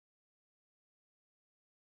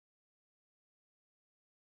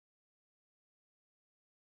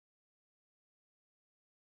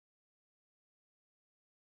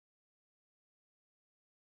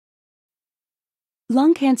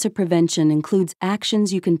Lung cancer prevention includes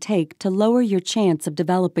actions you can take to lower your chance of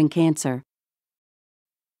developing cancer.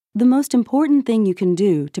 The most important thing you can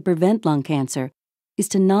do to prevent lung cancer is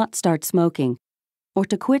to not start smoking, or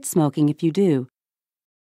to quit smoking if you do.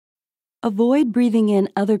 Avoid breathing in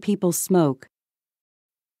other people's smoke.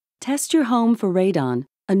 Test your home for radon,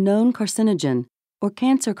 a known carcinogen, or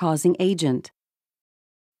cancer-causing agent.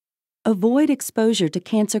 Avoid exposure to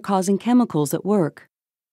cancer-causing chemicals at work.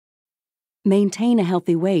 Maintain a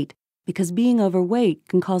healthy weight, because being overweight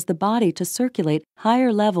can cause the body to circulate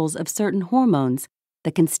higher levels of certain hormones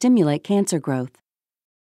that can stimulate cancer growth.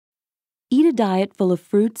 Eat a diet full of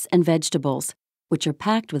fruits and vegetables, which are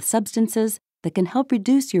packed with substances that can help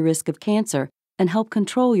reduce your risk of cancer and help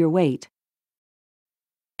control your weight.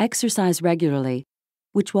 Exercise regularly,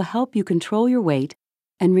 which will help you control your weight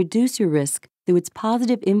and reduce your risk through its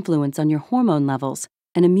positive influence on your hormone levels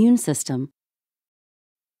and immune system.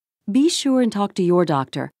 Be sure and talk to your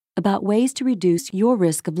doctor about ways to reduce your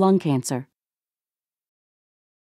risk of lung cancer.